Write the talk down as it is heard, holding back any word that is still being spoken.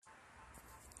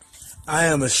I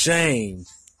am ashamed.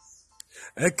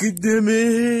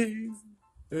 Academics.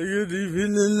 I got me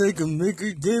feeling like I'm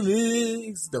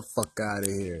academics. The fuck out of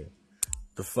here.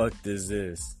 The fuck is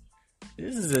this?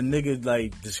 This is a nigga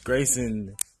like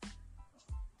disgracing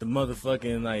the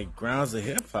motherfucking like grounds of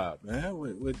hip hop, man,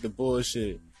 with the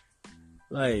bullshit.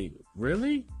 Like,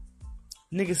 really?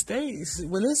 Nigga, stay.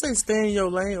 When they say stay in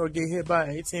your lane or get hit by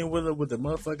an 18 wheeler with a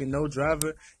motherfucking no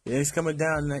driver, and it's coming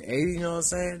down like 80, you know what I'm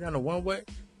saying? Down the one way.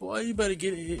 Boy, you better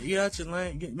get out your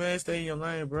lane. Stay in your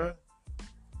lane, bro.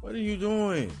 What are you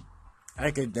doing?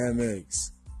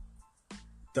 Academics.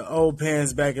 The old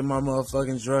pants back in my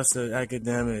motherfucking dresser,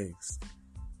 academics.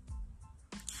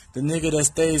 The nigga that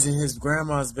stays in his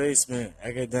grandma's basement,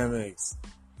 academics.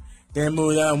 Then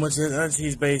moved out and went to his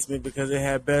auntie's basement because it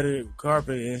had better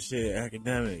carpet and shit,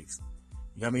 academics.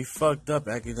 You got me fucked up,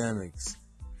 academics.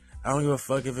 I don't give a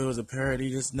fuck if it was a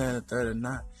parody, this, and that, and the third or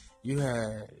not. You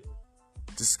had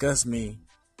discussed me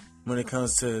when it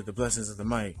comes to the blessings of the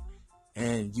mic.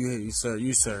 And you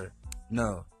sir,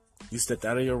 no. You stepped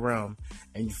out of your realm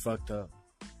and you fucked up.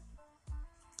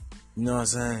 You know what I'm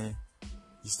saying?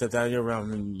 You stepped out of your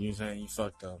realm and you saying you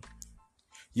fucked up.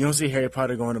 You don't see Harry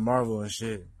Potter going to Marvel and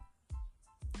shit.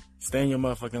 Stay in your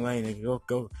motherfucking lane,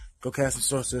 nigga. Go cast some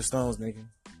Sorcerer's Stones, nigga. You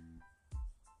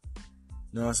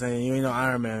know what I'm saying? You ain't no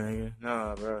Iron Man, nigga.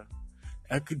 Nah, bro.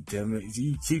 Academics.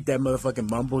 You keep that motherfucking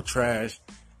mumble trash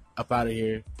up out of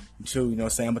here. Too, you know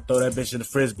what I'm saying? I'm gonna throw that bitch in the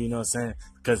frisbee, you know what I'm saying?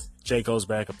 Because J. Cole's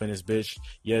back up in this bitch.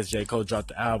 Yes, J. Cole dropped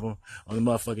the album on the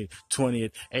motherfucking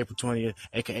 20th, April 20th,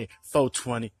 aka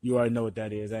 420. You already know what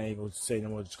that is. I ain't gonna say no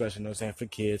more discussion, you know what I'm saying? For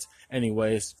kids.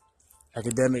 Anyways,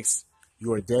 academics,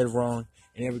 you are dead wrong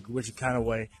in every which kind of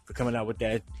way for coming out with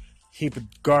that heap of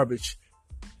garbage,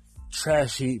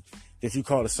 trash heap that you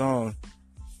call a song.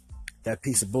 That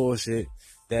piece of bullshit,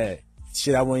 that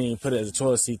shit I wouldn't even put it as a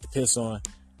toilet seat to piss on.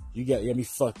 You got me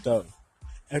fucked up.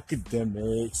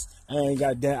 Academics. I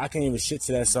can't even shit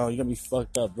to that song. You got me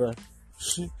fucked up, bro.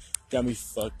 Got me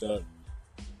fucked up.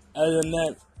 Other than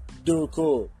that, do it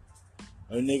cool.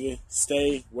 Or nigga,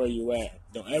 stay where you at.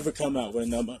 Don't ever come out with a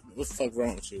number. What the fuck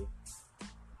wrong with you?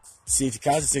 See, if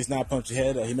Tekashi 6ix9ine pumped your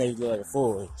head up, he made you look like a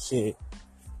fool. Shit.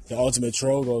 The ultimate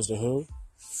troll goes to who?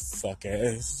 Fuck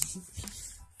ass.